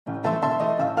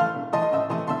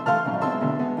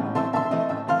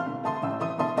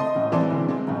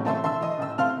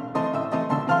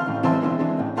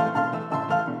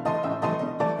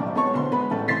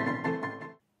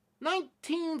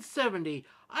70.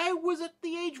 I was at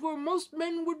the age where most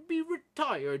men would be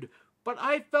retired, but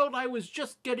I felt I was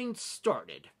just getting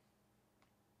started.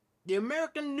 The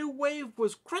American New Wave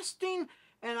was cresting,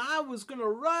 and I was gonna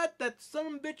ride that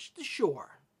sumbitch to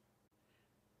shore.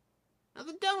 Now,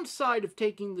 the downside of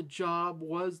taking the job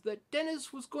was that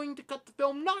Dennis was going to cut the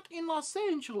film not in Los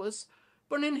Angeles,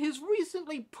 but in his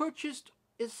recently purchased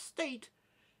estate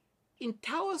in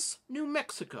Taos, New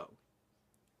Mexico,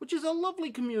 which is a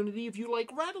lovely community if you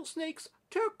like rattlesnakes,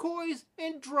 turquoise,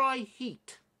 and dry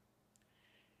heat.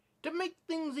 To make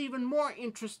things even more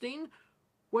interesting,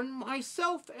 when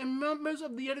myself and members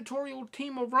of the editorial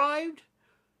team arrived,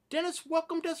 Dennis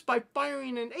welcomed us by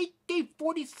firing an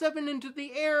AK-47 into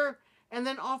the air and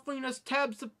then offering us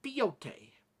tabs of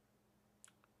peyote.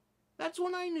 That's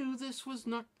when I knew this was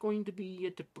not going to be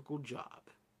a typical job.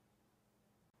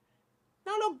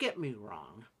 Now, don't get me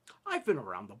wrong. I've been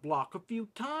around the block a few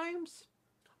times.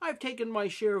 I've taken my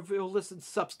share of illicit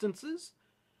substances.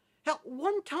 Hell,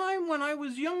 one time when I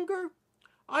was younger,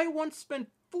 I once spent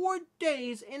 4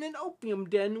 days in an opium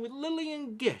den with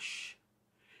Lillian Gish.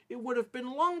 It would have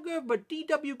been longer, but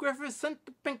D.W. Griffith sent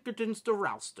the Pinkertons to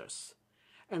roust us.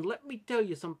 And let me tell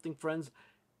you something, friends.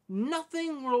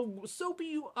 Nothing will sober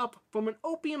you up from an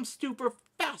opium stupor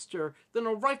faster than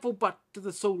a rifle butt to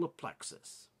the solar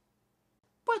plexus.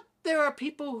 But there are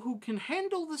people who can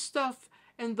handle the stuff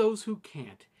and those who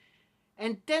can't.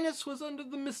 And Dennis was under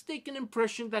the mistaken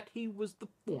impression that he was the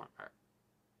former.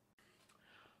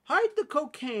 Hide the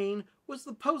Cocaine was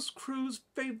the post-crew's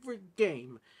favorite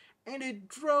game, and it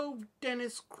drove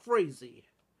Dennis crazy.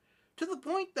 To the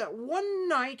point that one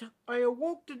night I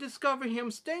awoke to discover him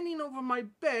standing over my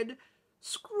bed,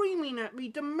 screaming at me,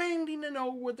 demanding to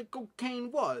know where the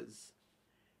cocaine was.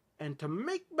 And to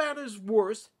make matters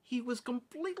worse, he was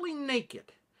completely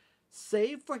naked,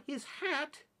 save for his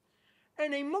hat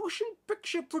and a motion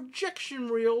picture projection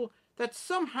reel that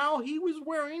somehow he was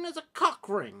wearing as a cock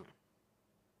ring.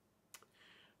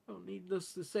 Well,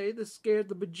 needless to say, this scared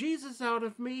the bejesus out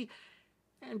of me,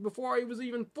 and before I was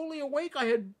even fully awake, I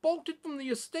had bolted from the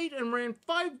estate and ran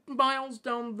 5 miles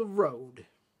down the road.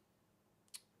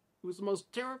 It was the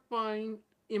most terrifying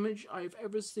image I've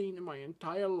ever seen in my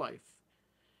entire life.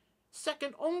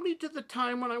 Second only to the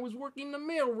time when I was working the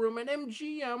mailroom at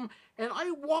MGM, and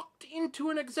I walked into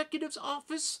an executive's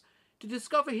office to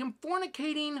discover him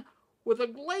fornicating with a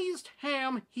glazed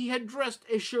ham he had dressed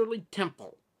as Shirley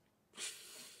Temple.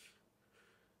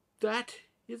 That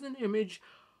is an image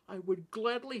I would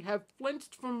gladly have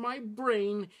flensed from my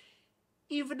brain,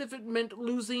 even if it meant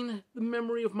losing the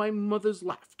memory of my mother's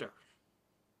laughter.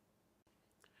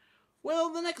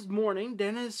 Well, the next morning,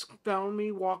 Dennis found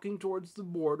me walking towards the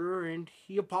border, and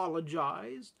he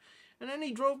apologized, and then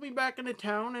he drove me back into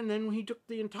town, and then he took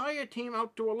the entire team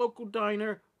out to a local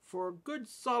diner for a good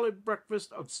solid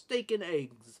breakfast of steak and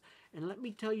eggs. And let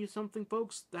me tell you something,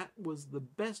 folks, that was the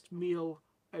best meal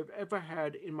I've ever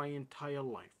had in my entire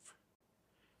life.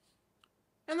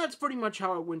 And that's pretty much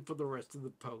how it went for the rest of the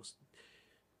post.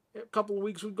 A couple of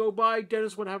weeks would go by,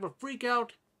 Dennis would have a freak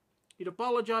out, he'd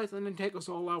apologize, and then take us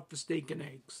all out for steak and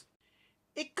eggs.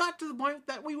 It got to the point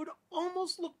that we would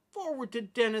almost look forward to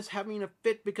Dennis having a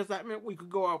fit because that meant we could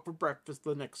go out for breakfast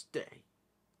the next day.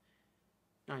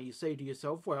 Now you say to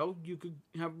yourself, well, you could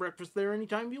have breakfast there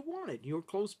anytime you wanted. You're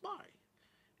close by.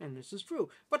 And this is true.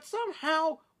 But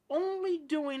somehow, only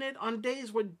doing it on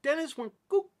days when Dennis went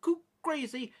cuckoo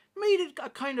crazy made it a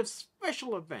kind of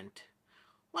special event.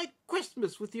 Like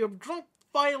Christmas with your drunk,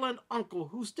 violent uncle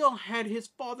who still had his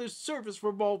father's service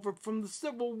revolver from the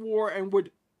Civil War and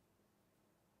would...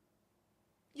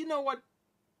 You know what?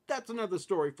 That's another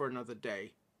story for another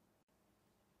day.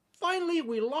 Finally,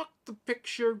 we locked the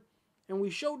picture and we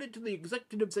showed it to the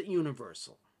executives at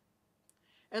Universal.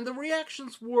 And the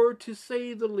reactions were, to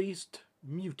say the least,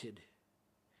 muted.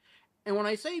 And when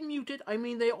I say muted, I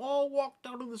mean they all walked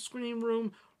out of the screening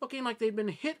room looking like they'd been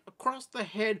hit across the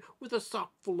head with a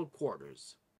sock full of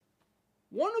quarters.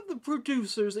 One of the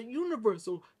producers at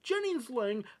Universal, Jennings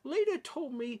Lang, later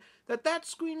told me that that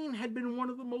screening had been one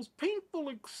of the most painful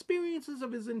experiences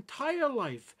of his entire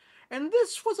life. And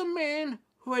this was a man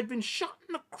who had been shot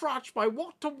in the crotch by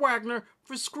Walter Wagner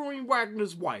for screwing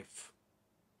Wagner's wife.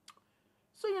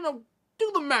 So,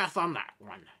 do the math on that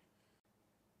one.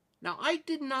 Now, I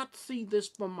did not see this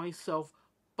for myself,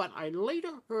 but I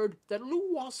later heard that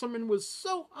Lou Wasserman was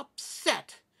so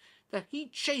upset that he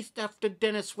chased after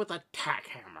Dennis with a tack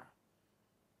hammer.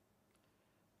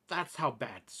 That's how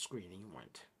bad the screening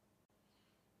went.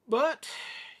 But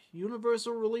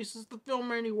Universal releases the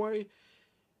film anyway,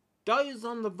 dies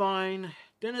on the vine.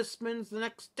 Dennis spends the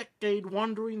next decade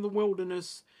wandering the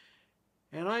wilderness,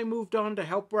 And I moved on to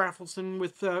help Raffleson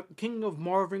with King of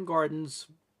Marvin Gardens,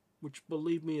 which,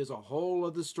 believe me, is a whole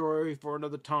other story for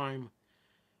another time.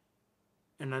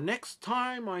 And the next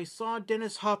time I saw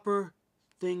Dennis Hopper,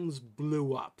 things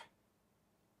blew up.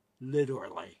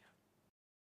 Literally.